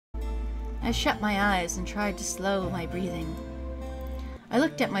I shut my eyes and tried to slow my breathing. I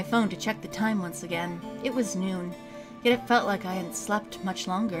looked at my phone to check the time once again. It was noon, yet it felt like I hadn't slept much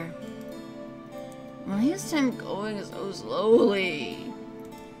longer. Why is time going so slowly?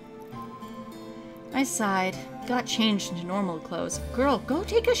 I sighed, got changed into normal clothes. Girl, go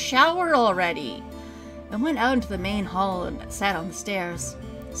take a shower already! I went out into the main hall and sat on the stairs.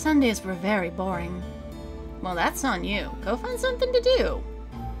 Sundays were very boring. Well, that's on you. Go find something to do.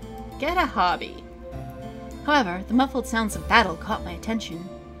 Get a hobby. However, the muffled sounds of battle caught my attention.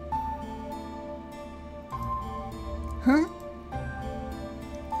 Huh?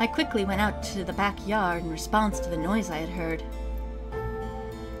 I quickly went out to the backyard in response to the noise I had heard.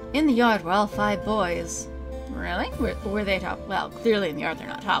 In the yard were all 5 boys. Really? Were they top? Well, clearly in the yard they're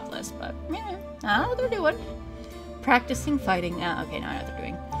not topless, but yeah, I don't know what they're doing. Practicing fighting. Okay, now I know what they're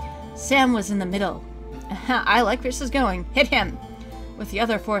doing. Sam was in the middle. I like where this is going. Hit him! With the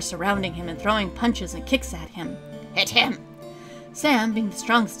other 4 surrounding him and throwing punches and kicks at him. Hit him! Sam, being the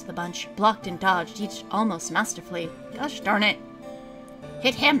strongest of the bunch, blocked and dodged each almost masterfully. Gosh darn it.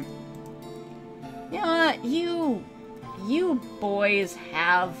 Hit him! You know what? You boys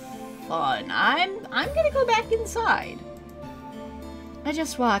have fun. I'm gonna go back inside. I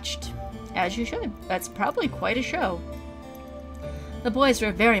just watched. As you should. That's probably quite a show. The boys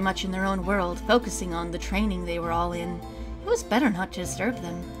were very much in their own world, focusing on the training they were all in. It was better not to disturb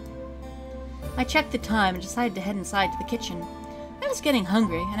them. I checked the time and decided to head inside to the kitchen. I was getting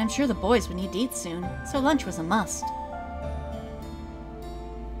hungry, and I'm sure the boys would need to eat soon, so lunch was a must.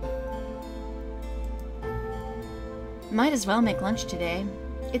 Might as well make lunch today.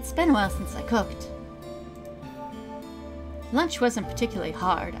 It's been a while since I cooked. Lunch wasn't particularly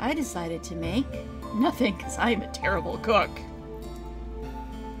hard. I decided to make nothing, because I am a terrible cook.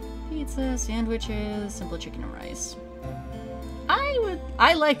 Pizza, sandwiches, simple chicken and rice.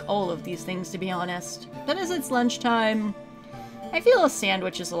 I like all of these things, to be honest. But as it's lunchtime, I feel a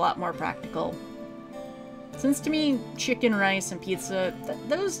sandwich is a lot more practical. Since to me, chicken, rice, and pizza,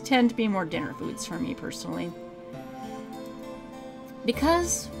 those tend to be more dinner foods for me personally.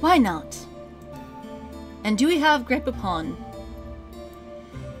 Because, why not? And do we have grape poupon?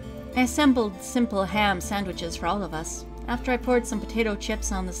 I assembled simple ham sandwiches for all of us. After I poured some potato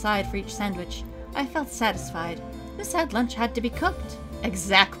chips on the side for each sandwich, I felt satisfied. Who said lunch had to be cooked?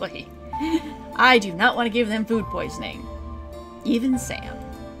 Exactly. I do not want to give them food poisoning. Even Sam.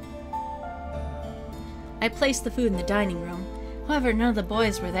 I placed the food in the dining room. However, none of the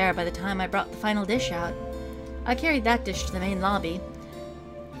boys were there by the time I brought the final dish out. I carried that dish to the main lobby,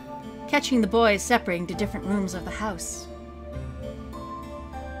 catching the boys separating to different rooms of the house.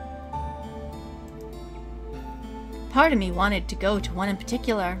 Part of me wanted to go to one in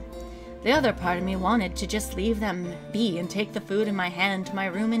particular. The other part of me wanted to just leave them be and take the food in my hand to my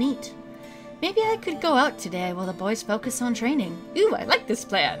room and eat. Maybe I could go out today while the boys focus on training. Ooh, I like this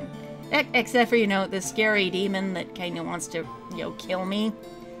plan. Except for, the scary demon that kind of wants to, kill me.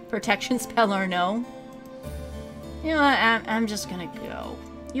 Protection spell or no. You know what, I'm just gonna go.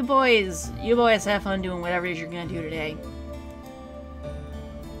 You boys have fun doing whatever it is you're gonna do today.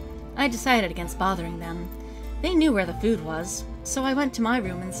 I decided against bothering them. They knew where the food was, so I went to my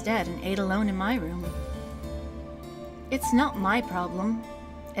room instead and ate alone in my room. It's not my problem.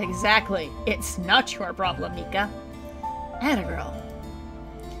 Exactly. It's not your problem, Mika. Atta girl.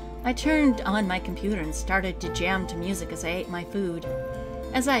 I turned on my computer and started to jam to music as I ate my food.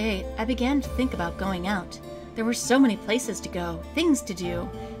 As I ate, I began to think about going out. There were so many places to go, things to do,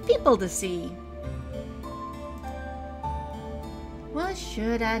 people to see. What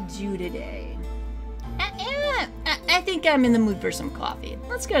should I do today? I think I'm in the mood for some coffee.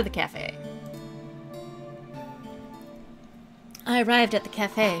 Let's go to the cafe. I arrived at the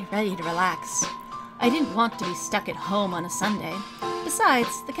cafe, ready to relax. I didn't want to be stuck at home on a Sunday. Besides,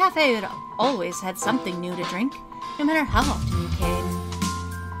 the cafe had always had something new to drink, no matter how often you came.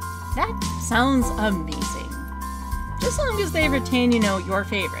 That sounds amazing. Just as long as they retain, your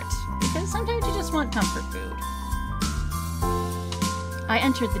favorite. Because sometimes you just want comfort food. I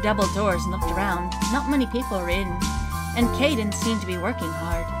entered the double doors and looked around. Not many people were in, and Kay didn't seem to be working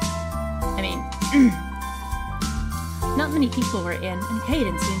hard. Not many people were in, and Kay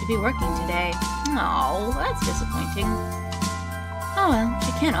didn't seem to be working today. Oh, that's disappointing. Oh well,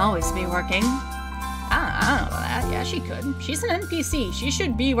 she can't always be working. I don't know about that. Yeah, she could. She's an NPC. She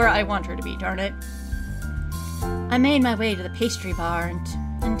should be where I want her to be, darn it. I made my way to the pastry bar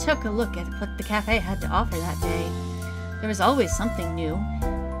and took a look at what the cafe had to offer that day. There was always something new.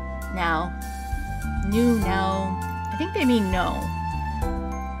 Now. New now. I think they mean no.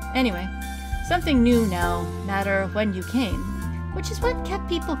 Anyway, something new now, matter when you came. which is what kept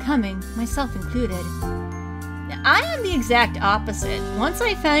people coming, myself included. I am the exact opposite. Once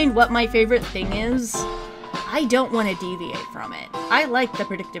I find what my favorite thing is, I don't want to deviate from it. I like the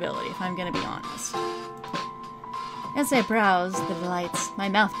predictability, if I'm going to be honest. As I browsed the delights, my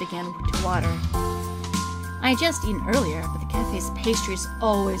mouth began to water. I had just eaten earlier, but the cafe's pastries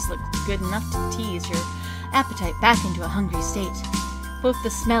always looked good enough to tease your appetite back into a hungry state. Both the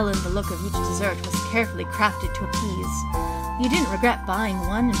smell and the look of each dessert was carefully crafted to appease. You didn't regret buying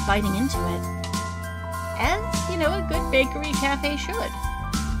one and biting into it. As, a good bakery cafe should.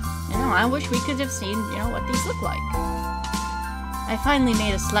 I wish we could have seen, what these look like. I finally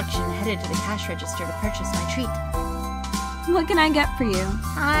made a selection and headed to the cash register to purchase my treat. What can I get for you?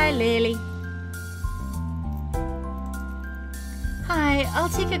 Hi, Lily. Hi, I'll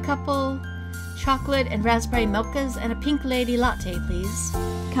take a couple chocolate and raspberry mochas and a pink lady latte, please.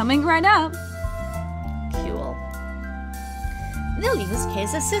 Coming right up. Cool. Lily was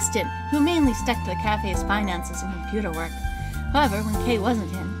Kay's assistant, who mainly stuck to the cafe's finances and computer work. However, when Kay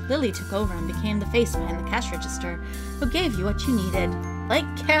wasn't in, Lily took over and became the face behind the cash register, who gave you what you needed, like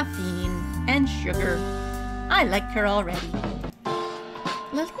caffeine and sugar. I like her already.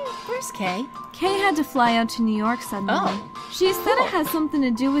 Lily, where's Kay? Kay had to fly out to New York suddenly. Oh, she said it has something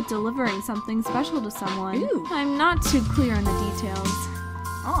to do with delivering something special to someone. Ooh. I'm not too clear on the details.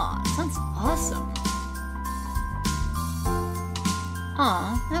 Aw, sounds awesome.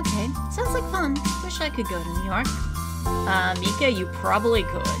 Aw, okay. Sounds like fun. Wish I could go to New York. Mika, you probably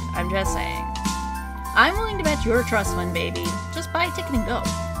could. I'm just saying. I'm willing to bet your trust fund, baby. Just buy a ticket and go.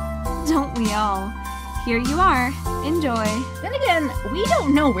 Don't we all? Here you are. Enjoy. Then again, we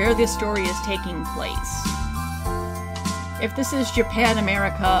don't know where this story is taking place. If this is Japan,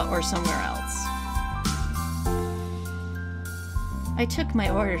 America, or somewhere else. I took my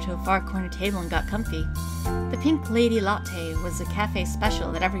order to a far corner table and got comfy. The pink lady latte was a cafe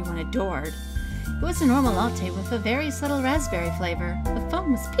special that everyone adored. It was a normal latte with a very subtle raspberry flavor. The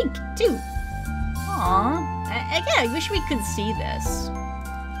foam was pink, too. Aww. Again, I wish we could see this.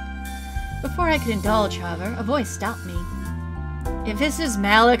 Before I could indulge, however, a voice stopped me. If this is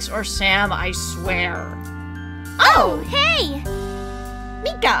Malix or Sam, I swear. Oh, hey!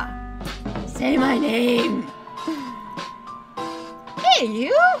 Mika! Say my name. Hey,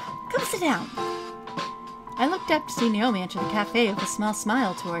 you! Come sit down. I looked up to see Naomi enter the cafe with a small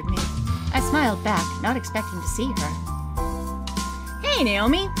smile toward me. I smiled back, not expecting to see her. Hey,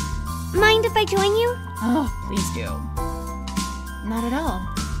 Naomi! Mind if I join you? Oh, please do. Not at all.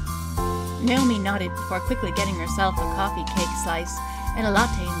 Naomi nodded before quickly getting herself a coffee cake slice and a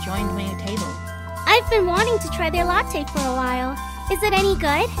latte and joined my table. I've been wanting to try their latte for a while. Is it any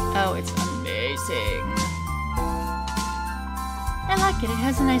good? Oh, it's amazing. I like it. It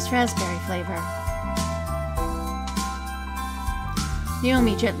has a nice raspberry flavor.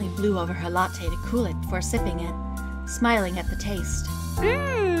 Naomi gently blew over her latte to cool it before sipping it, smiling at the taste.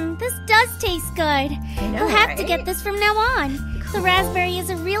 This does taste good. I'll have to get this from now on. Cool. The raspberry is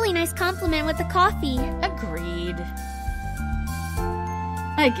a really nice compliment with the coffee. Agreed.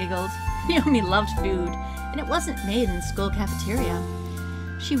 I giggled. Naomi loved food, and it wasn't made in the school cafeteria.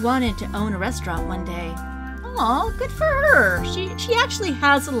 She wanted to own a restaurant one day. Aw, good for her. She actually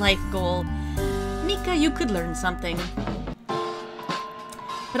has a life goal. Mika, you could learn something.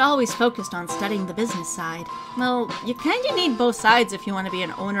 But always focused on studying the business side. Well, you kind of need both sides if you want to be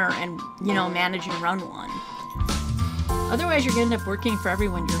an owner and, manage and run one. Otherwise, you're going to end up working for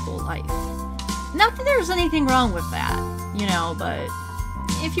everyone your whole life. Not that there's anything wrong with that, but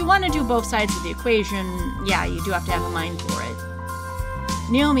if you want to do both sides of the equation, yeah, you do have to have a mind for it.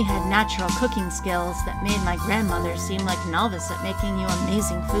 Naomi had natural cooking skills that made my grandmother seem like a novice at making you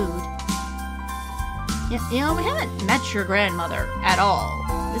amazing food. We haven't met your grandmother at all.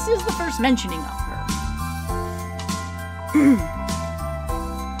 This is the first mentioning of her.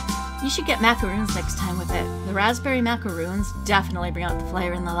 You should get macaroons next time with it. The raspberry macaroons definitely bring out the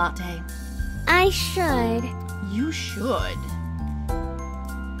flavor in the latte. I should. You should.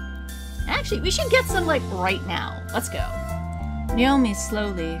 Actually, we should get some, right now. Let's go. Naomi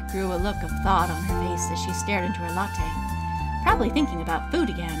slowly grew a look of thought on her face as she stared into her latte. Probably thinking about food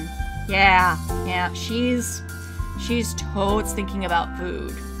again. Yeah, she's totes thinking about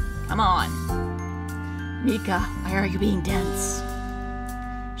food. Come on. Mika, why are you being dense?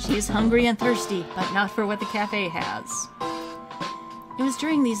 She's hungry and thirsty, but not for what the cafe has. It was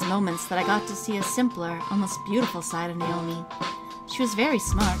during these moments that I got to see a simpler, almost beautiful side of Naomi. She was very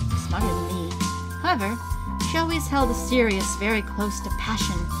smart, smarter than me. However, she always held a serious, very close to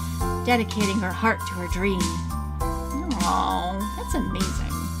passion, dedicating her heart to her dream. Oh, that's amazing.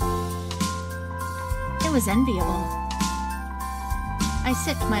 It was enviable. I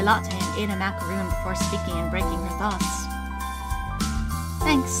sipped my latte and ate a macaroon before speaking and breaking her thoughts.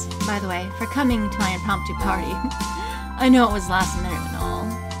 Thanks, by the way, for coming to my impromptu party. I know it was last minute and all.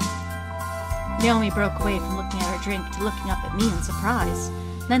 Naomi broke away from looking at her drink to looking up at me in surprise,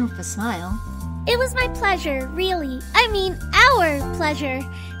 then with a smile. It was my pleasure, really. I mean, our pleasure.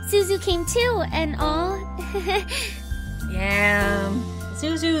 Zuzu came too, and all. Yeah,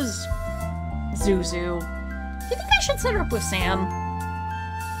 Zuzu's... Zuzu. Do you think I should set her up with Sam?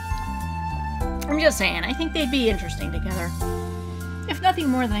 I'm just saying, I think they'd be interesting together. If nothing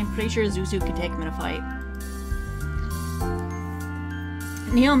more, then I'm pretty sure Zuzu could take him in a fight.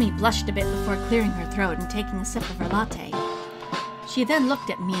 Naomi blushed a bit before clearing her throat and taking a sip of her latte. She then looked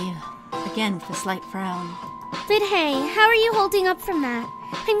at me, again with a slight frown. But hey, how are you holding up from that?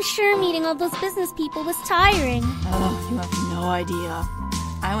 I'm sure meeting all those business people was tiring. Oh, you have no idea.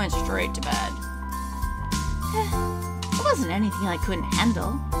 I went straight to bed. It wasn't anything I couldn't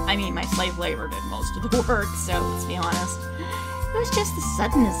handle. I mean, my slave labor did most of the work, so let's be honest. It was just the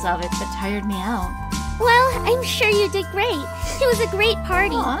suddenness of it that tired me out. Well, I'm sure you did great. It was a great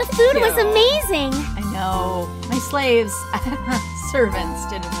party. Aw, The food thank was you. amazing. I know. My slaves, servants,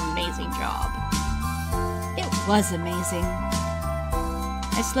 did an amazing job. It was amazing.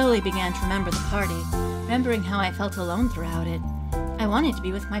 I slowly began to remember the party, remembering how I felt alone throughout it. I wanted to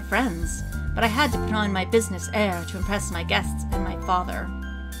be with my friends, but I had to put on my business air to impress my guests and my father.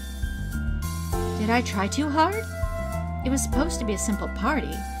 Did I try too hard? It was supposed to be a simple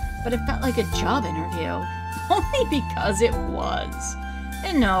party, but it felt like a job interview. Only because it was.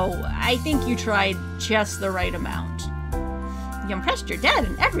 And no, I think you tried just the right amount. You impressed your dad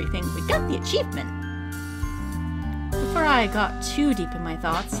and everything. We got the achievement. Before I got too deep in my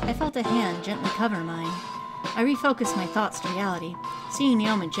thoughts, I felt a hand gently cover mine. I refocused my thoughts to reality, seeing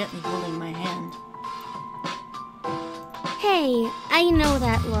Naomi gently holding my hand. Hey, I know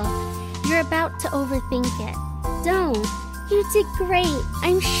that look. You're about to overthink it. Don't. You did great.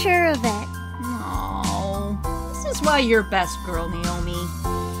 I'm sure of it. Aww, this is why you're best girl, Naomi.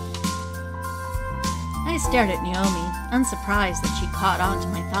 I stared at Naomi, unsurprised that she caught on to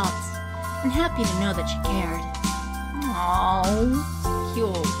my thoughts, and happy to know that she cared. Aww,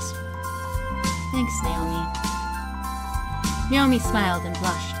 cute. Thanks, Naomi. Naomi smiled and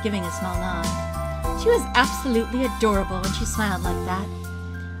blushed, giving a small nod. She was absolutely adorable when she smiled like that.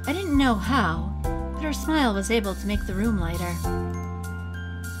 I didn't know how, but her smile was able to make the room lighter.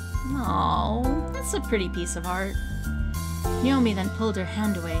 Aww, that's a pretty piece of art. Naomi then pulled her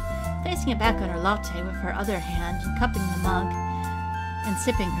hand away, placing it back on her latte with her other hand and cupping the mug and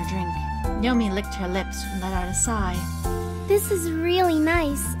sipping her drink. Naomi licked her lips and let out a sigh. This is really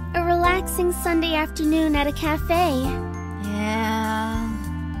nice. A relaxing Sunday afternoon at a cafe. Yeah.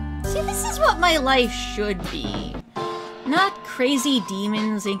 See, this is what my life should be. Not crazy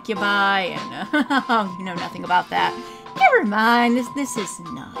demons, incubi, and you know nothing about that. Never mind, this is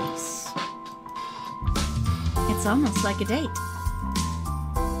nice. It's almost like a date.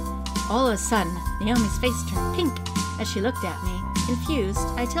 All of a sudden, Naomi's face turned pink as she looked at me. Confused,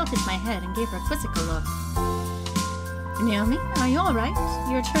 I tilted my head and gave her a quizzical look. Naomi, are you alright?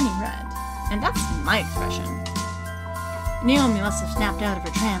 You're turning red. And that's my expression. Naomi must have snapped out of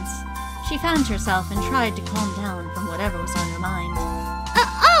her trance. She found herself and tried to calm down from whatever was on her mind.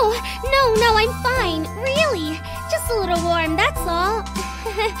 No, I'm fine. Really. Just a little warm, that's all.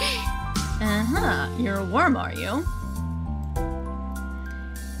 Uh-huh. You're warm, are you?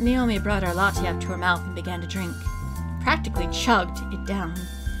 Naomi brought her latte up to her mouth and began to drink. Practically chugged it down.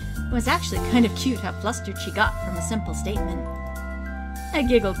 It was actually kind of cute how flustered she got from a simple statement. I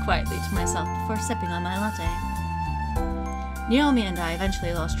giggled quietly to myself before sipping on my latte. Naomi and I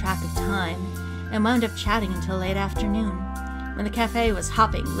eventually lost track of time and wound up chatting until late afternoon. When the cafe was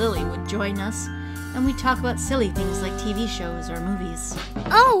hopping, Lily would join us, and we'd talk about silly things like TV shows or movies.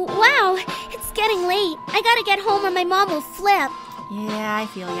 Oh, wow. It's getting late. I gotta get home or my mom will flip. Yeah, I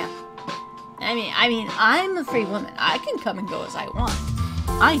feel ya. I mean, I'm a free woman. I can come and go as I want.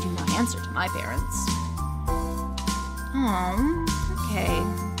 I do not answer to my parents. Okay.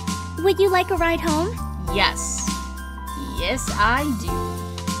 Would you like a ride home? Yes. Yes, I do.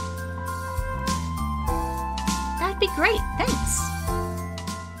 That'd be great, thanks.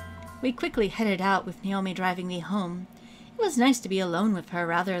 We quickly headed out with Naomi driving me home. It was nice to be alone with her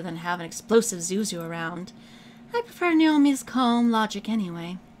rather than have an explosive Zuzu around. I prefer Naomi's calm logic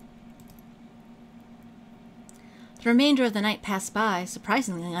anyway. The remainder of the night passed by,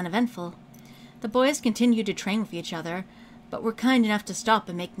 surprisingly uneventful. The boys continued to train with each other, but were kind enough to stop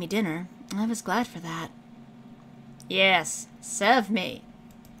and make me dinner. I was glad for that. Yes, serve me.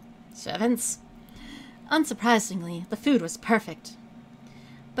 Servants. Unsurprisingly, the food was perfect.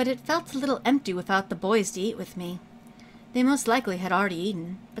 But it felt a little empty without the boys to eat with me. They most likely had already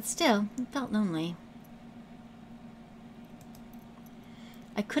eaten, but still, it felt lonely.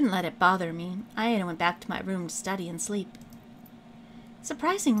 I couldn't let it bother me. I went back to my room to study and sleep.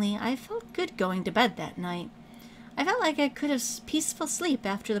 Surprisingly, I felt good going to bed that night. I felt like I could have peaceful sleep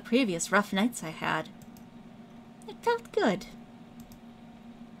after the previous rough nights I had. It felt good.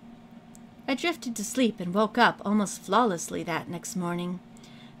 I drifted to sleep and woke up almost flawlessly that next morning.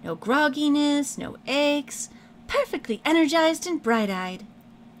 No grogginess, no aches, perfectly energized and bright-eyed.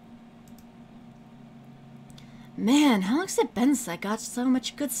 Man, how long's it been since I got so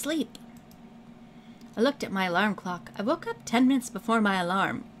much good sleep? I looked at my alarm clock. I woke up 10 minutes before my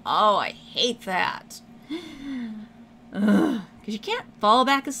alarm. Oh, I hate that. Ugh, because you can't fall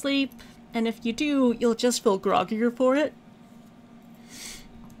back asleep, and if you do, you'll just feel groggier for it.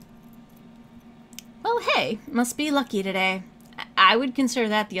 Well, hey, must be lucky today. I would consider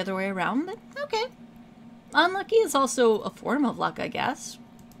that the other way around, but okay. Unlucky is also a form of luck, I guess.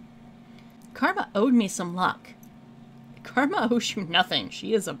 Karma owed me some luck. Karma owes you nothing.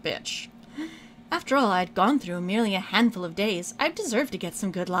 She is a bitch. After all I'd gone through merely a handful of days, I deserved to get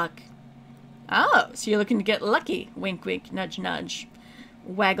some good luck. Oh, so you're looking to get lucky. Wink, wink, nudge, nudge.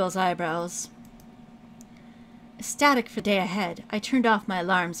 Waggles eyebrows. Ecstatic for the day ahead, I turned off my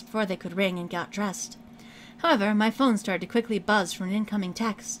alarms before they could ring and got dressed. However, my phone started to quickly buzz from an incoming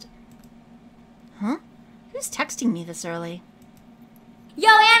text. Huh? Who's texting me this early? Yo,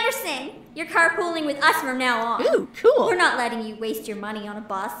 Anderson! You're carpooling with us from now on. Ooh, cool. We're not letting you waste your money on a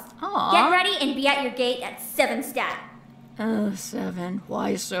bus. Aww. Get ready and be at your gate at 7 stat. Oh, 7.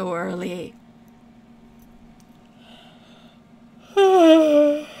 Why so early?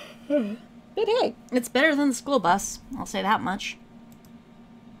 But hey, it's better than the school bus. I'll say that much.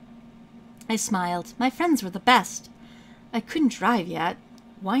 I smiled. My friends were the best. I couldn't drive yet.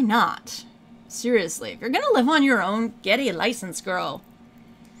 Why not? Seriously, if you're gonna live on your own, get a license, girl.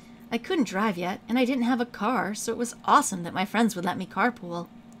 I couldn't drive yet, and I didn't have a car, so it was awesome that my friends would let me carpool.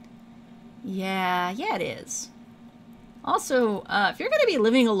 Yeah, it is. Also, if you're gonna be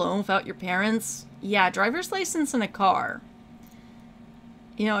living alone without your parents, yeah, driver's license and a car.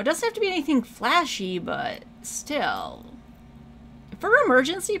 You know, it doesn't have to be anything flashy, but still. For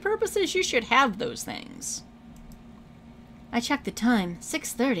emergency purposes, you should have those things. I checked the time,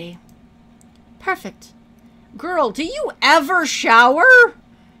 6:30. Perfect. Girl, do you ever shower?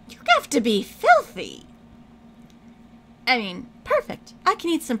 You have to be filthy. I mean, perfect. I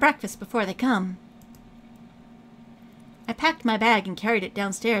can eat some breakfast before they come. I packed my bag and carried it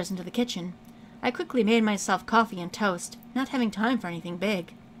downstairs into the kitchen. I quickly made myself coffee and toast, not having time for anything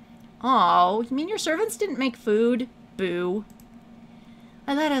big. Oh, you mean your servants didn't make food? Boo.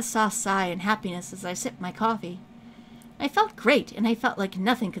 I let out a soft sigh in happiness as I sipped my coffee. I felt great, and I felt like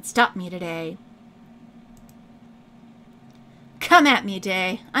nothing could stop me today. Come at me,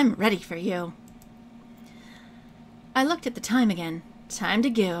 day. I'm ready for you. I looked at the time again. Time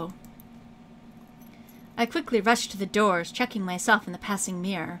to go. I quickly rushed to the doors, checking myself in the passing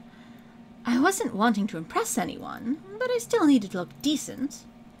mirror. I wasn't wanting to impress anyone, but I still needed to look decent.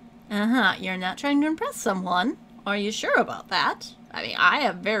 You're not trying to impress someone. Are you sure about that? I mean, I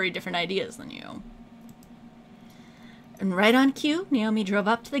have very different ideas than you. And right on cue, Naomi drove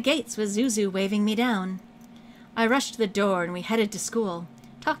up to the gates with Zuzu waving me down. I rushed to the door and we headed to school,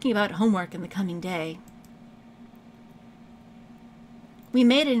 talking about homework in the coming day. We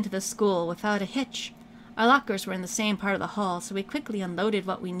made it into the school without a hitch. Our lockers were in the same part of the hall, so we quickly unloaded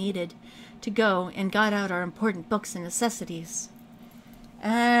what we needed to go and got out our important books and necessities.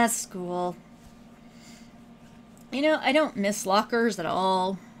 School. You know, I don't miss lockers at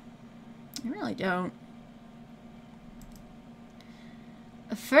all. I really don't.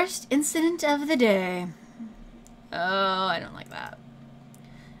 First incident of the day. Oh, I don't like that.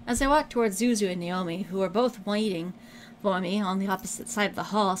 As I walked towards Zuzu and Naomi, who were both waiting for me on the opposite side of the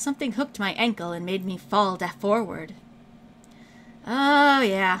hall, something hooked my ankle and made me fall forward. Oh,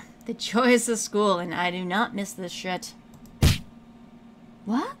 yeah. The joys of school, and I do not miss this shit.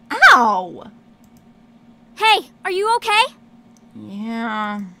 What? Ow! Hey, are you okay?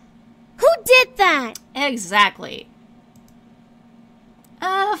 Yeah. Who did that? Exactly.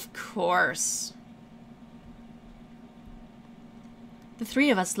 Of course. The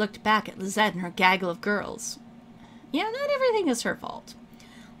three of us looked back at Lizette and her gaggle of girls. Yeah, not everything is her fault.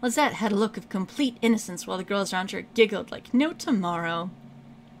 Lizette had a look of complete innocence while the girls around her giggled like no tomorrow.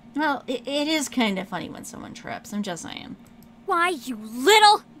 Well, it is kind of funny when someone trips, I'm just saying. Why, you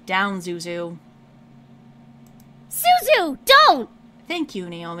little... Down, Zuzu. Zuzu, don't! Thank you,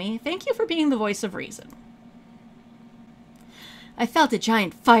 Naomi. Thank you for being the voice of reason. I felt a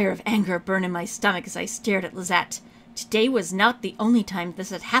giant fire of anger burn in my stomach as I stared at Lizette. Today was not the only time this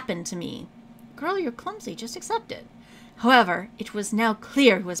had happened to me. Girl, you're clumsy, just accept it. However, it was now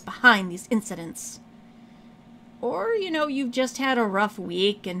clear who was behind these incidents. Or, you've just had a rough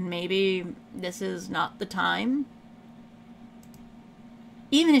week and maybe this is not the time.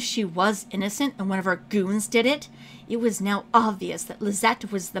 Even if she was innocent and one of our goons did it, it was now obvious that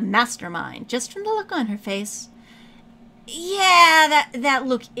Lizette was the mastermind, just from the look on her face. Yeah, that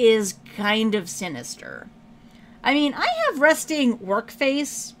look is kind of sinister. I mean, I have resting work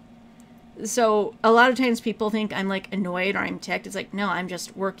face, so a lot of times people think I'm, annoyed or I'm ticked. It's no, I'm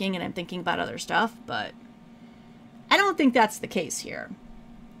just working and I'm thinking about other stuff, but I don't think that's the case here.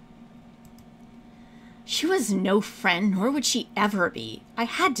 She was no friend, nor would she ever be. I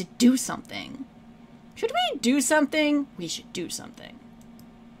had to do something. Should we do something? We should do something.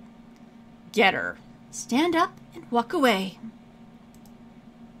 Get her. Stand up and walk away.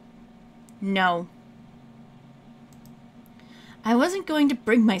 No. I wasn't going to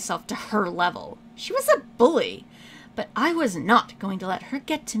bring myself to her level. She was a bully, but I was not going to let her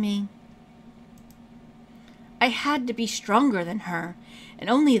get to me. I had to be stronger than her, and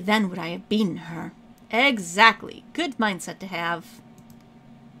only then would I have beaten her. Exactly. Good mindset to have.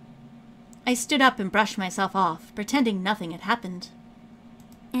 I stood up and brushed myself off, pretending nothing had happened.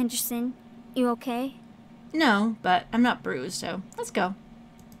 Anderson, you okay? No, but I'm not bruised, so let's go.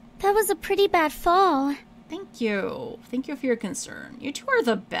 That was a pretty bad fall. Thank you. Thank you for your concern. You two are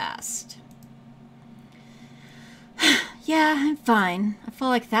the best. Yeah, I'm fine. A fall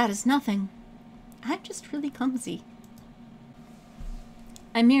like that is nothing. I'm just really clumsy.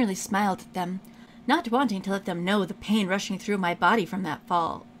 I merely smiled at them, not wanting to let them know the pain rushing through my body from that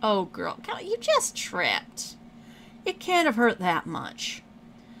fall. Oh, girl, you just tripped. It can't have hurt that much.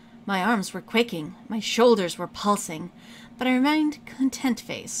 My arms were quaking, my shoulders were pulsing, but I remained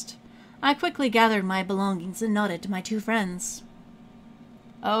content-faced. I quickly gathered my belongings and nodded to my two friends.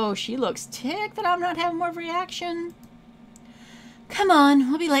 Oh, she looks ticked that I'm not having more of a reaction. Come on,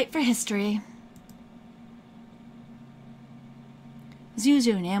 we'll be late for history.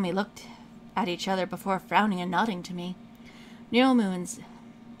 Zuzu and Naomi looked at each other before frowning and nodding to me. Naomi and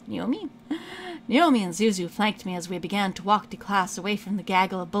Zuzu flanked me as we began to walk to class away from the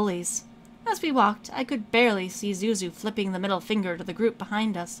gaggle of bullies. As we walked, I could barely see Zuzu flipping the middle finger to the group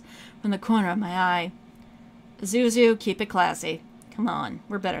behind us from the corner of my eye. Zuzu, keep it classy. Come on,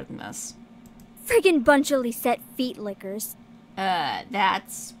 we're better than this. Friggin' bunch of Lisette feet lickers.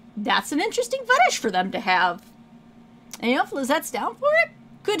 That's an interesting fetish for them to have. And if Lizette's down for it,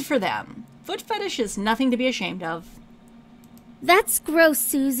 good for them. Foot fetish is nothing to be ashamed of. That's gross,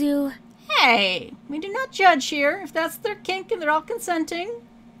 Suzu. Hey, we do not judge here. If that's their kink and they're all consenting,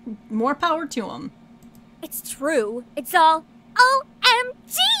 more power to them. It's true. It's all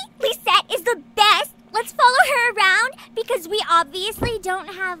OMG! Lisette is the best! Let's follow her around because we obviously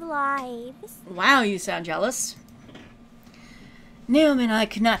don't have lives. Wow, you sound jealous. Naomi and I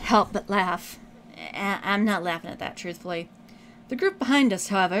could not help but laugh. I'm not laughing at that, truthfully. The group behind us,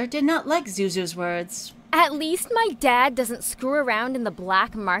 however, did not like Zuzu's words. At least my dad doesn't screw around in the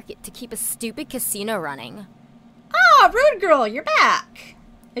black market to keep a stupid casino running. Ah, Rude Girl, you're back.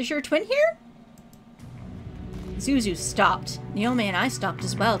 Is your twin here? Zuzu stopped. Naomi and I stopped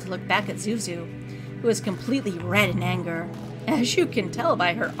as well to look back at Zuzu, who was completely red in anger, as you can tell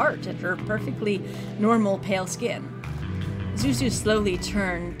by her art and her perfectly normal pale skin. Zuzu slowly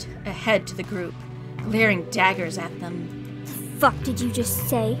turned ahead to the group, glaring daggers at them. Fuck did you just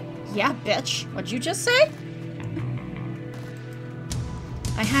say? Yeah, bitch. What'd you just say?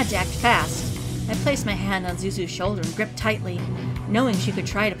 I had to act fast. I placed my hand on Zuzu's shoulder and gripped tightly, knowing she could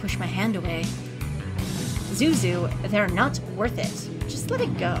try to push my hand away. Zuzu, they're not worth it. Just let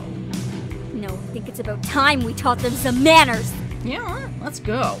it go. No, I think it's about time we taught them some manners. Yeah, let's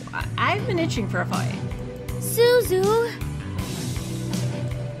go. I've been itching for a fight. Suzu!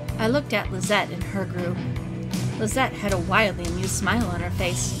 I looked at Lizette and her group. Lizette had a wildly amused smile on her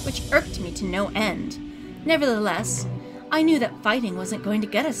face, which irked me to no end. Nevertheless, I knew that fighting wasn't going to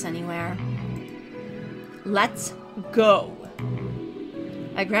get us anywhere. Let's go.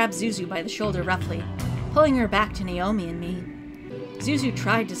 I grabbed Zuzu by the shoulder roughly, pulling her back to Naomi and me. Zuzu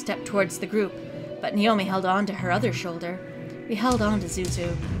tried to step towards the group, but Naomi held on to her other shoulder. We held on to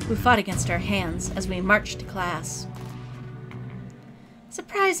Zuzu, who fought against our hands as we marched to class.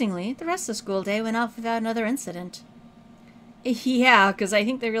 Surprisingly, the rest of the school day went off without another incident. Yeah, because I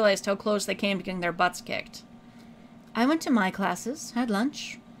think they realized how close they came to getting their butts kicked. I went to my classes, had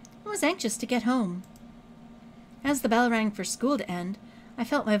lunch, and was anxious to get home. As the bell rang for school to end, I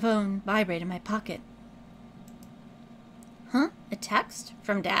felt my phone vibrate in my pocket. Huh? A text?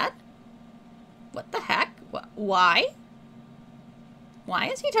 From Dad? What the heck? Why? Why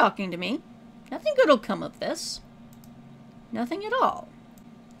is he talking to me? Nothing good will come of this. Nothing at all.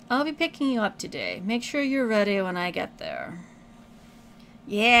 I'll be picking you up today. Make sure you're ready when I get there.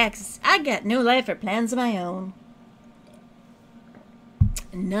 Yeah, 'cause I got no life or plans of my own.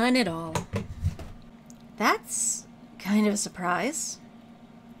 None at all. That's kind of a surprise.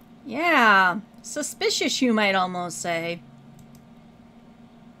 Yeah, suspicious you might almost say.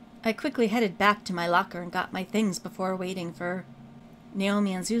 I quickly headed back to my locker and got my things before waiting for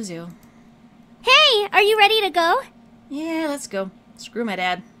Naomi and Zuzu. Hey, are you ready to go? Yeah, let's go. Screw my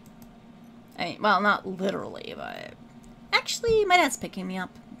dad. I mean, well, not literally, but... Actually, my dad's picking me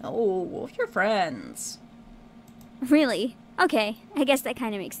up. Oh, with your friends. Really? Okay, I guess that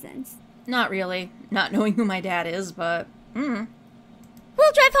kind of makes sense. Not really. Not knowing who my dad is, but... We'll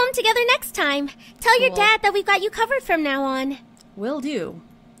drive home together next time. Tell your dad that we've got you covered from now on. Will do.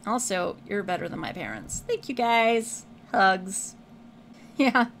 Also, you're better than my parents. Thank you, guys. Hugs.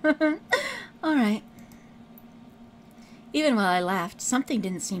 Yeah. Alright. Even while I laughed, something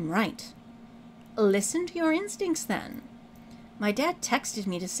didn't seem right. Listen to your instincts, then. My dad texted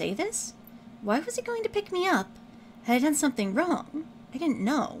me to say this? Why was he going to pick me up? Had I done something wrong? I didn't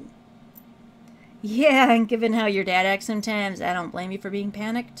know. Yeah, and given how your dad acts sometimes, I don't blame you for being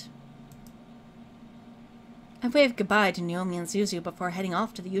panicked. I waved goodbye to Naomi and Zuzu before heading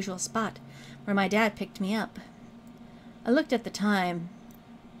off to the usual spot, where my dad picked me up. I looked at the time.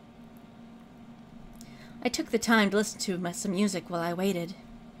 I took the time to listen to some music while I waited.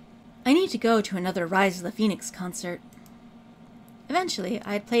 I need to go to another Rise of the Phoenix concert. Eventually,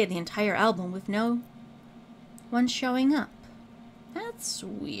 I had played the entire album with no one showing up. That's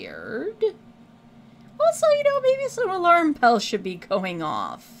weird. Also, maybe some alarm bells should be going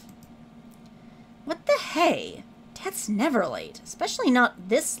off. What the hey? Dad's never late, especially not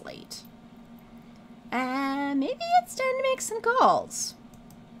this late. Maybe it's time to make some calls.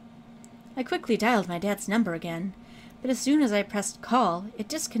 I quickly dialed my dad's number again, but as soon as I pressed call, it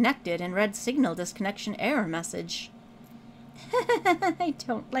disconnected and read signal disconnection error message. I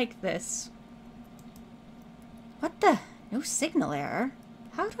don't like this. What the? No signal error?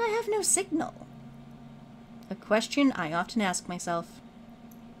 How do I have no signal? A question I often ask myself.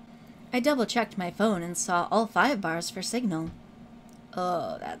 I double-checked my phone and saw all 5 bars for signal.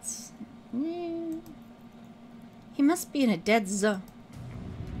 Oh, that's... He must be in a dead zone.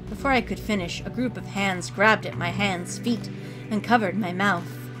 Before I could finish, a group of hands grabbed at my hands, feet, and covered my mouth.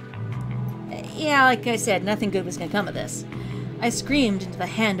 Yeah, like I said, nothing good was gonna come of this. I screamed into the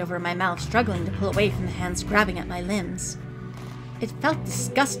hand over my mouth, struggling to pull away from the hands grabbing at my limbs. It felt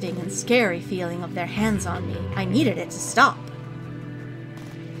disgusting and scary feeling of their hands on me. I needed it to stop.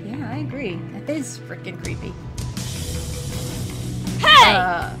 Yeah, I agree. That is freaking creepy.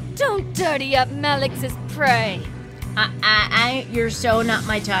 Hey! Don't dirty up Malix's prey. You're so not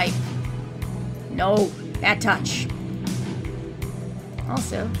my type. No, bad touch.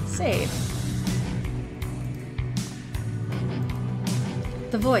 Also, save.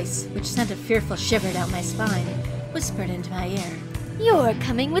 The voice, which sent a fearful shiver down my spine, whispered into my ear. You're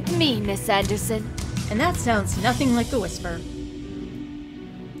coming with me, Miss Anderson. And that sounds nothing like a whisper.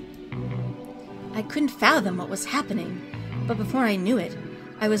 I couldn't fathom what was happening, but before I knew it,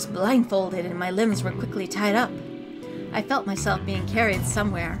 I was blindfolded and my limbs were quickly tied up. I felt myself being carried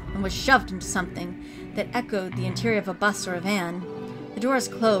somewhere and was shoved into something that echoed the interior of a bus or a van. The doors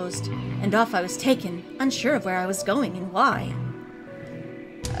closed, and off I was taken, unsure of where I was going and why.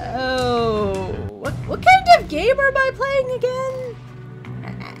 Oh, what kind of game am I playing again?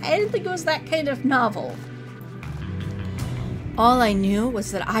 I didn't think it was that kind of novel. All I knew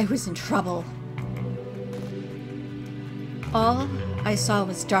was that I was in trouble. All I saw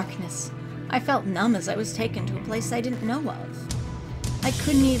was darkness. I felt numb as I was taken to a place I didn't know of. I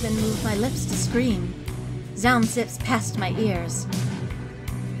couldn't even move my lips to scream. Sound zips past my ears.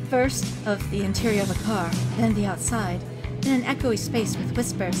 First of the interior of a car, then the outside, then an echoey space with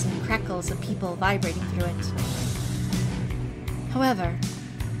whispers and crackles of people vibrating through it. However,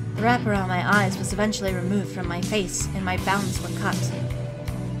 the wrap around my eyes was eventually removed from my face and my bounds were cut.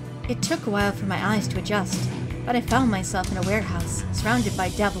 It took a while for my eyes to adjust, but I found myself in a warehouse, surrounded by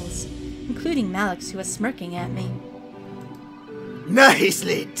devils, including Malix, who was smirking at me.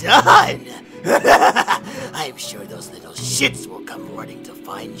 Nicely done! I'm sure those little shits will come running to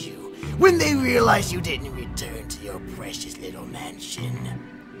find you when they realize you didn't return to your precious little mansion.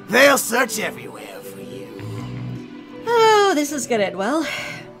 They'll search everywhere for you. Oh, this is gonna end well.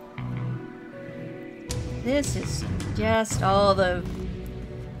 This is just all the...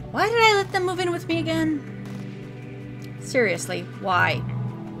 Why did I let them move in with me again? Seriously, why?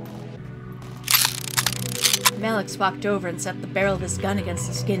 Malix walked over and set the barrel of his gun against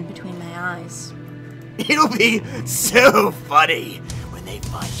the skin between my eyes. It'll be so funny when they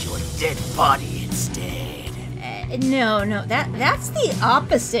find your dead body instead. No, that's the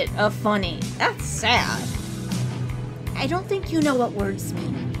opposite of funny. That's sad. I don't think you know what words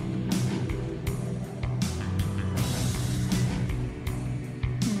mean.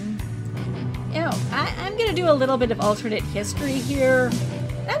 I'm gonna do a little bit of alternate history here.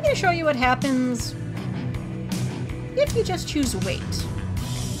 I'm gonna show you what happens if you just choose wait.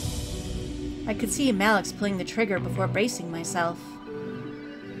 I could see Malix pulling the trigger before bracing myself.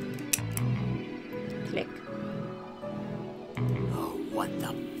 Click. Oh, what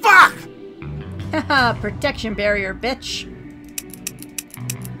the fuck? Haha, protection barrier, bitch.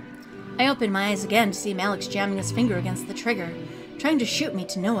 I opened my eyes again to see Malix jamming his finger against the trigger, trying to shoot me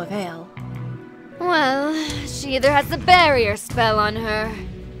to no avail. Well, she either has a barrier spell on her,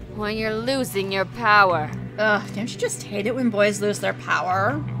 or you're losing your power. Ugh, don't you just hate it when boys lose their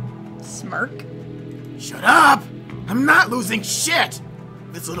power? Smirk. Shut up! I'm not losing shit!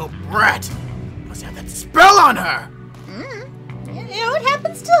 This little brat must have that spell on her! It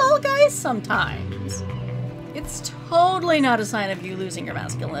happens to all guys sometimes. It's totally not a sign of you losing your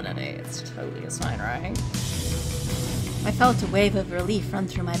masculinity. It's totally a sign, right? I felt a wave of relief run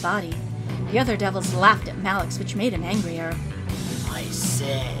through my body. The other devils laughed at Malix, which made him angrier. I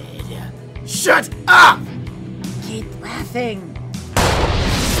said, shut up! Keep laughing.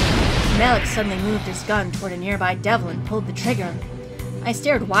 Malix suddenly moved his gun toward a nearby devil and pulled the trigger. I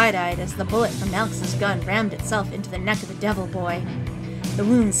stared wide-eyed as the bullet from Malix's gun rammed itself into the neck of the devil boy. The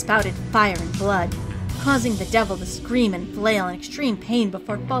wound spouted fire and blood, causing the devil to scream and flail in extreme pain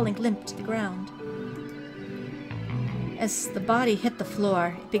before falling limp to the ground. As the body hit the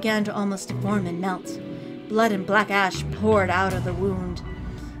floor, it began to almost deform and melt. Blood and black ash poured out of the wound,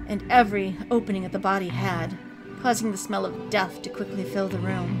 and every opening that the body had, causing the smell of death to quickly fill the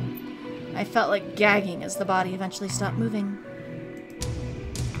room. I felt like gagging as the body eventually stopped moving.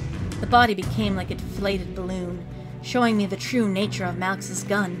 The body became like a deflated balloon, showing me the true nature of Malix's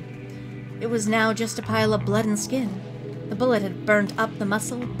gun. It was now just a pile of blood and skin. The bullet had burned up the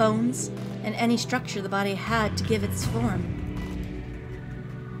muscle, bones, and any structure the body had to give its form.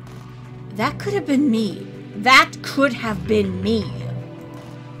 That could have been me. That could have been me.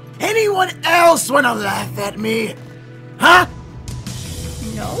 Anyone else wanna laugh at me? Huh?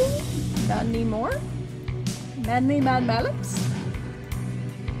 No? Not anymore? Manly Mad Malix?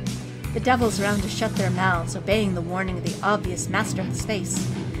 The devils around us shut their mouths, obeying the warning of the obvious master of the space.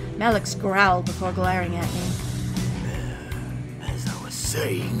 Malix growled before glaring at me. As I was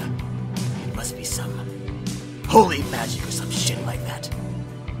saying, it must be some holy magic or some shit like that.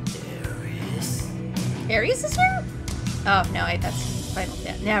 Ares is here? Oh, no, that's Final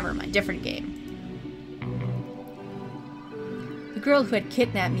Fantasy. Never mind, different game. The girl who had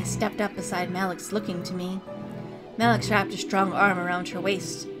kidnapped me stepped up beside Malix, looking to me. Malix wrapped a strong arm around her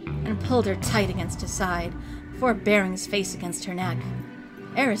waist and pulled her tight against his side before bearing his face against her neck.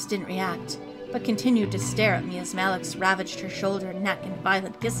 Ares didn't react, but continued to stare at me as Malix ravaged her shoulder and neck in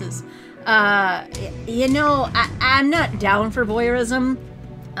violent kisses. You know, I'm not down for voyeurism.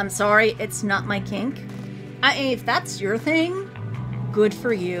 I'm sorry, it's not my kink. If that's your thing, good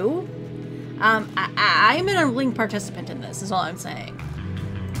for you. I'm an unwilling participant in this, is all I'm saying.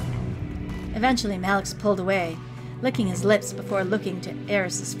 Eventually, Malix pulled away, licking his lips before looking to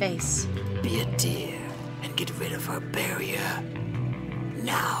Ares' face. Be a dear and get rid of her barrier.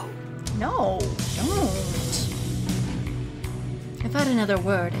 Now. No, don't. Without another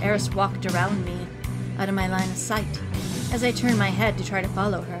word, Ares walked around me, out of my line of sight. As I turned my head to try to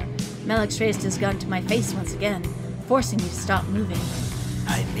follow her, Malix raised his gun to my face once again, forcing me to stop moving.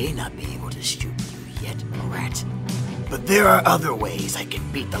 I may not be able to shoot you yet, Rat, but there are other ways I can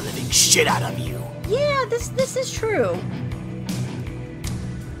beat the living shit out of you. Yeah, this is true.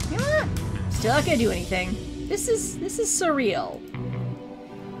 You know what? Still not gonna do anything. This is surreal.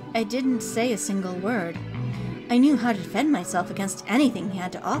 I didn't say a single word. I knew how to defend myself against anything he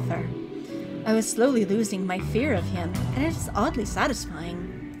had to offer. I was slowly losing my fear of him, and it is oddly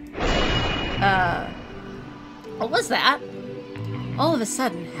satisfying. What was that? All of a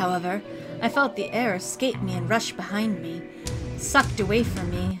sudden, however, I felt the air escape me and rush behind me, sucked away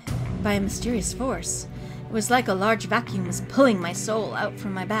from me by a mysterious force. It was like a large vacuum was pulling my soul out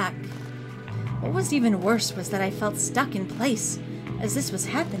from my back. What was even worse was that I felt stuck in place as this was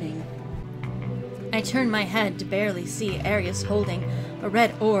happening. I turned my head to barely see Ares holding a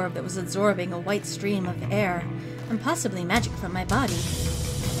red orb that was absorbing a white stream of air, and possibly magic from my body.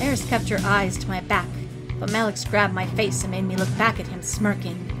 Ares kept her eyes to my back, but Malix grabbed my face and made me look back at him,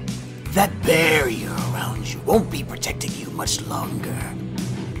 smirking. That barrier around you won't be protecting you much longer.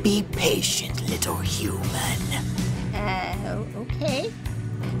 Be patient, little human. Okay.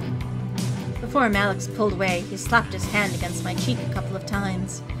 Before Malix pulled away, he slapped his hand against my cheek a couple of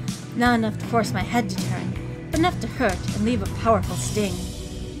times. Not enough to force my head to turn, but enough to hurt and leave a powerful sting.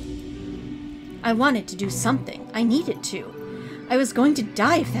 I wanted to do something. I needed to. I was going to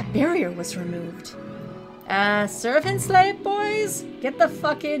die if that barrier was removed. Servant slave boys? Get the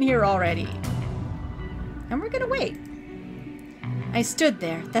fuck in here already. And we're gonna wait. I stood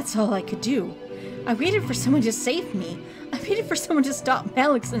there. That's all I could do. I waited for someone to save me. I waited for someone to stop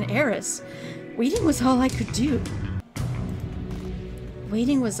Malix and Eris. Waiting was all I could do.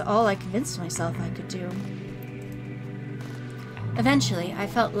 Waiting was all I convinced myself I could do. Eventually, I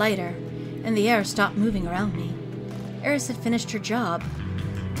felt lighter, and the air stopped moving around me. Eris had finished her job.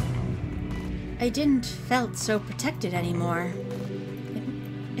 I didn't felt so protected anymore.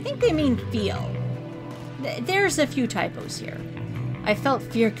 I think they mean feel. There's a few typos here. I felt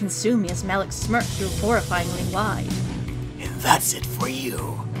fear consume me as Malix smirked grew horrifyingly wide. And that's it for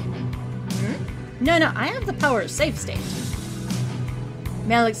you. No, I have the power of save state.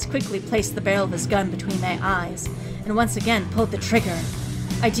 Malix quickly placed the barrel of his gun between my eyes, and once again pulled the trigger.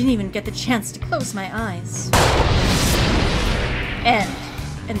 I didn't even get the chance to close my eyes. End.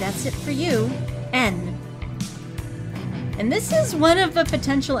 And that's it for you. N. And this is one of the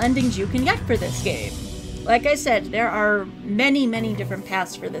potential endings you can get for this game. Like I said, there are many, many different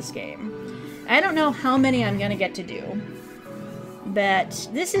paths for this game. I don't know how many I'm gonna get to do, but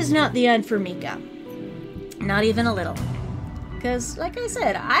this is not the end for Mika. Not even a little. Because, like I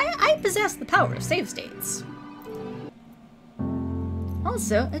said, I possess the power of save states.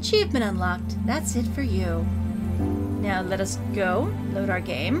 Also, achievement unlocked. That's it for you. Now let us go, load our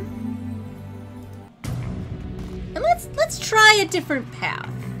game. And let's try a different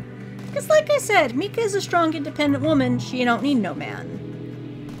path. Because like I said, Mika is a strong, independent woman. She don't need no man.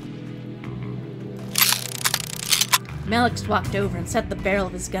 Malix walked over and set the barrel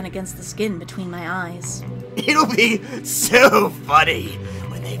of his gun against the skin between my eyes. It'll be so funny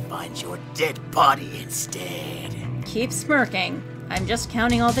when they find your dead body instead. Keep smirking. I'm just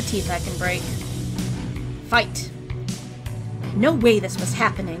counting all the teeth I can break. Fight. No way this was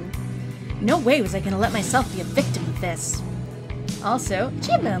happening. No way was I gonna let myself be a victim of this. Also,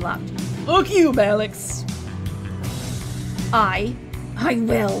 achievement unlocked. Fuck you, Malix. I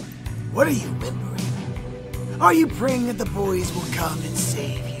will. What are you whimpering? Are you praying that the boys will come and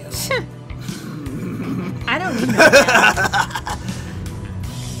save you? I don't need no that.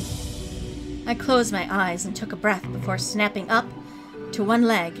 I closed my eyes and took a breath before snapping up to one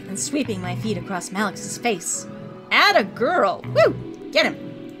leg and sweeping my feet across Malix's face. Atta girl! Woo! Get him!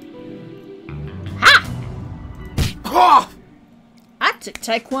 Ha! Cough! I took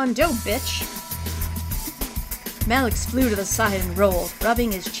Taekwondo, bitch! Malix flew to the side and rolled,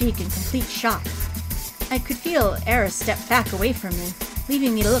 rubbing his cheek in complete shock. I could feel Eris step back away from me,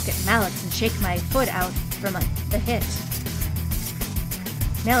 leaving me to look at Malix and shake my foot out from the hit.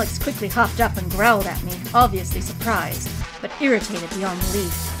 Malix quickly hopped up and growled at me, obviously surprised, but irritated beyond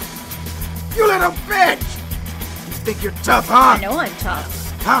belief. You little bitch! You think you're tough, huh? I know I'm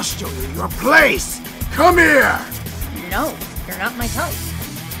tough. I'll show you your place! Come here! No, you're not my type.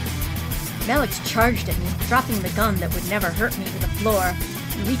 Malix charged at me, dropping the gun that would never hurt me to the floor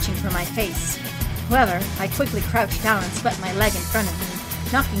and reaching for my face. However, I quickly crouched down and swept my leg in front of me,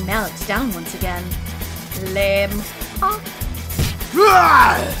 knocking Malix down once again. Lame. Huh?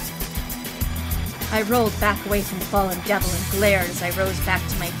 I rolled back away from the fallen devil and glared as I rose back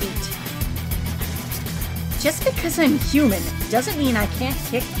to my feet. Just because I'm human doesn't mean I can't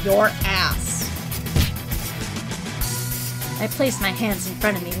kick your ass. I placed my hands in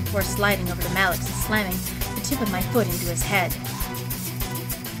front of me before sliding over to Malix and slamming the tip of my foot into his head.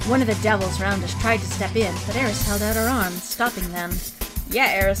 One of the devils around us tried to step in, but Eris held out her arms, stopping them.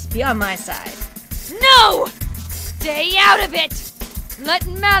 Yeah, Eris, be on my side. No! Stay out of it! Let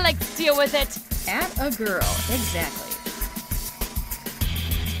Malix deal with it! At a girl, exactly.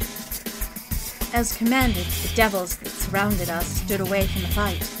 As commanded, the devils that surrounded us stood away from the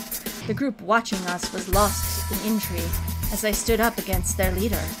fight. The group watching us was lost in intrigue as I stood up against their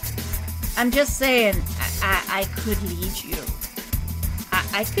leader. I'm just saying, I could lead you.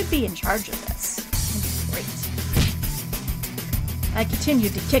 I could be in charge of this. It'd be great. I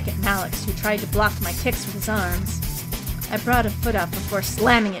continued to kick at Malix, who tried to block my kicks with his arms. I brought a foot up before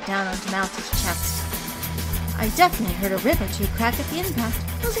slamming it down onto Malix's chest. I definitely heard a rib or two crack at the impact,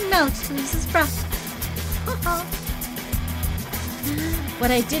 causing Malix to lose his breath. What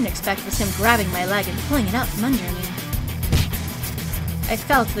I didn't expect was him grabbing my leg and pulling it out from under me. I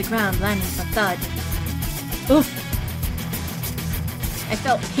fell to the ground, landing with a thud. Oof! I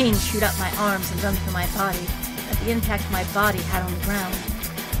felt pain shoot up my arms and run through my body at the impact my body had on the ground.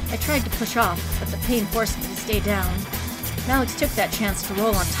 I tried to push off, but the pain forced me to stay down. Alex took that chance to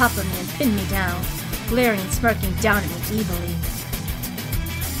roll on top of me and pin me down, glaring and smirking down at me evilly.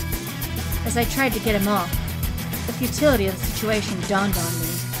 As I tried to get him off, the futility of the situation dawned on me.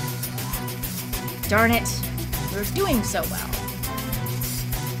 Darn it, we were doing so well.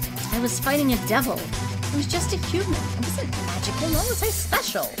 I was fighting a devil. I was just a human. I wasn't magical, nor was I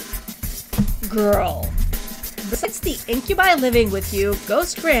special. Girl. Besides the incubi living with you,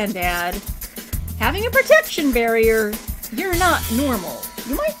 ghost granddad, having a protection barrier, you're not normal.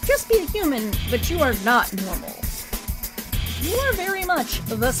 You might just be a human, but you are not normal. You are very much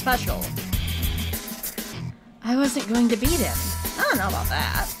the special. I wasn't going to beat him. I don't know about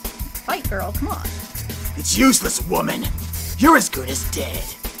that. Fight, girl, come on. It's useless, woman. You're as good as dead.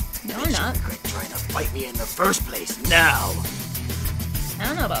 No, I'm not. You regret trying to fight me in the first place now. I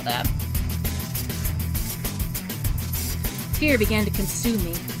don't know about that. Fear began to consume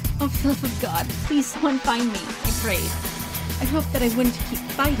me. Oh, for the love of God, please someone find me, I prayed. I hoped that I wouldn't keep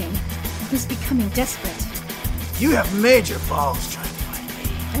fighting. I was becoming desperate. You have major balls trying to fight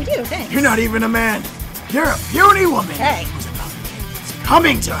me. I do, thanks. You're not even a man. You're a puny woman. Hey. Who's about to get what's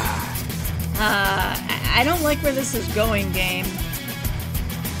coming to her. I don't like where this is going, game.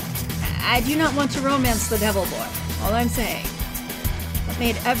 I do not want to romance the devil boy. All I'm saying. What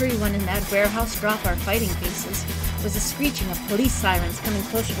made everyone in that warehouse drop our fighting faces was the screeching of police sirens coming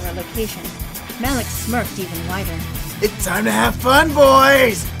closer to our location. Malik smirked even wider. It's time to have fun,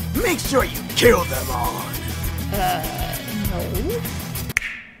 boys! Make sure you kill them all. No.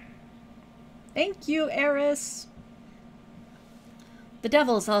 Thank you, Eris. The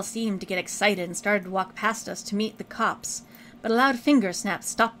devils all seemed to get excited and started to walk past us to meet the cops, but a loud finger snap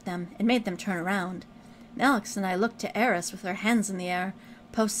stopped them and made them turn around. Alex and I looked to Eris with her hands in the air,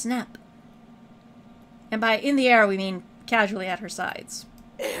 post-snap. And by in the air, we mean casually at her sides.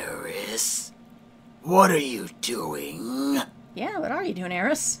 Eris? What are you doing? Yeah, what are you doing,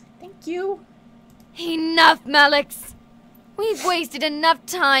 Eris? Thank you. Enough, Malix! We've wasted enough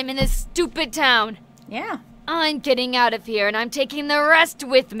time in this stupid town. Yeah. I'm getting out of here, and I'm taking the rest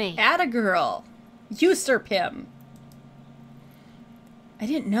with me. Atta girl. Usurp him. I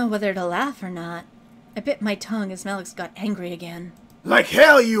didn't know whether to laugh or not. I bit my tongue as Malix got angry again. Like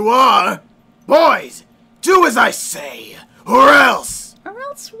hell you are! Boys, do as I say, or else! Or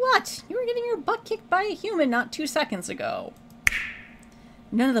else what? You were getting your butt kicked by a human not 2 seconds ago.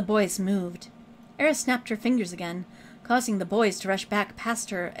 None of the boys moved. Eris snapped her fingers again, causing the boys to rush back past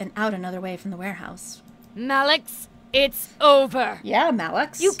her and out another way from the warehouse. Malix, it's over. Yeah,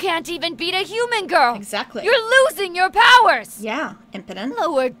 Malix. You can't even beat a human girl. Exactly. You're losing your powers. Yeah, impotent.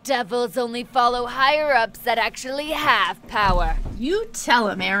 Lower devils only follow higher-ups that actually have power. You tell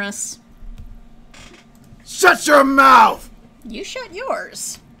him, Eris. Shut your mouth! You shut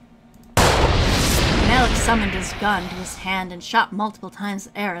yours. Malik summoned his gun to his hand and shot multiple times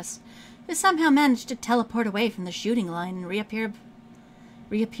at Eris, who somehow managed to teleport away from the shooting line and reappear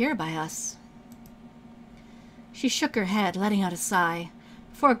by us. She shook her head, letting out a sigh,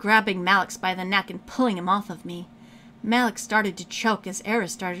 before grabbing Malix by the neck and pulling him off of me. Malix started to choke as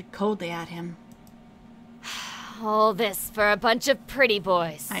Eris started coldly at him. All this for a bunch of pretty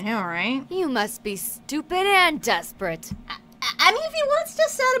boys. I know, right? You must be stupid and desperate. I mean, if he wants to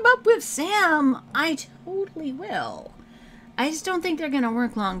set him up with Sam, I totally will. I just don't think they're going to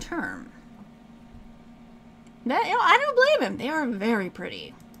work long term. I don't blame him. They are very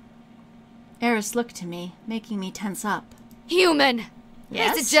pretty. Eris looked to me, making me tense up. Human!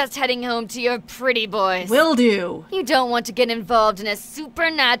 Yes? I suggest heading home to your pretty boys. Will do. You don't want to get involved in a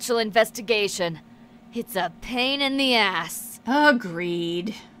supernatural investigation. It's a pain in the ass.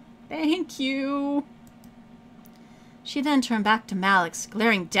 Agreed. Thank you. She then turned back to Malix,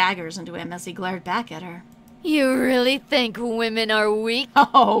 glaring daggers into him as he glared back at her. You really think women are weak?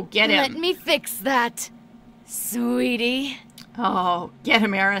 Oh, get him. Let me fix that, sweetie. Oh, get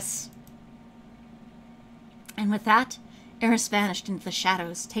him, Eris. And with that, Eris vanished into the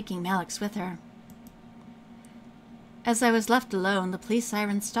shadows, taking Malix with her. As I was left alone, the police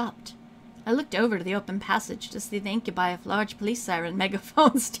siren stopped. I looked over to the open passage to see the incubi of large police siren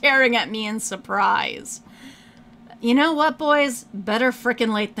megaphone staring at me in surprise. You know what, boys? Better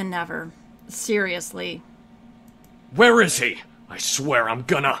frickin' late than never. Seriously. Where is he? I swear I'm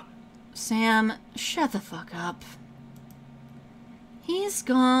gonna... Sam, shut the fuck up. He's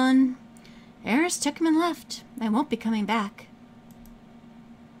gone. Eris took him and left. I won't be coming back.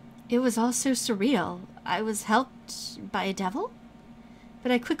 It was all so surreal. I was helped by a devil?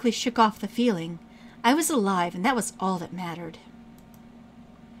 But I quickly shook off the feeling. I was alive, and that was all that mattered.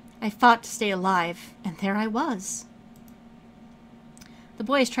 I fought to stay alive, and there I was. The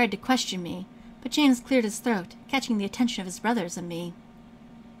boys tried to question me, but James cleared his throat, catching the attention of his brothers and me.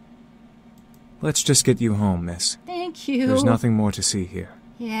 Let's just get you home, miss. Thank you. There's nothing more to see here.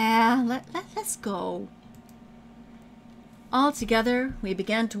 Yeah, let's go. All together, we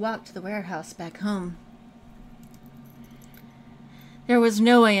began to walk to the warehouse back home. There was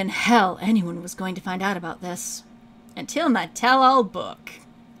no way in hell anyone was going to find out about this. Until my tell-all book.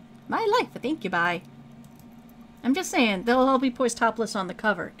 My life, I think you buy. I'm just saying, they'll all be poised topless on the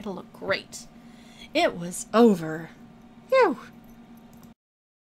cover. It'll look great. It was over. Phew.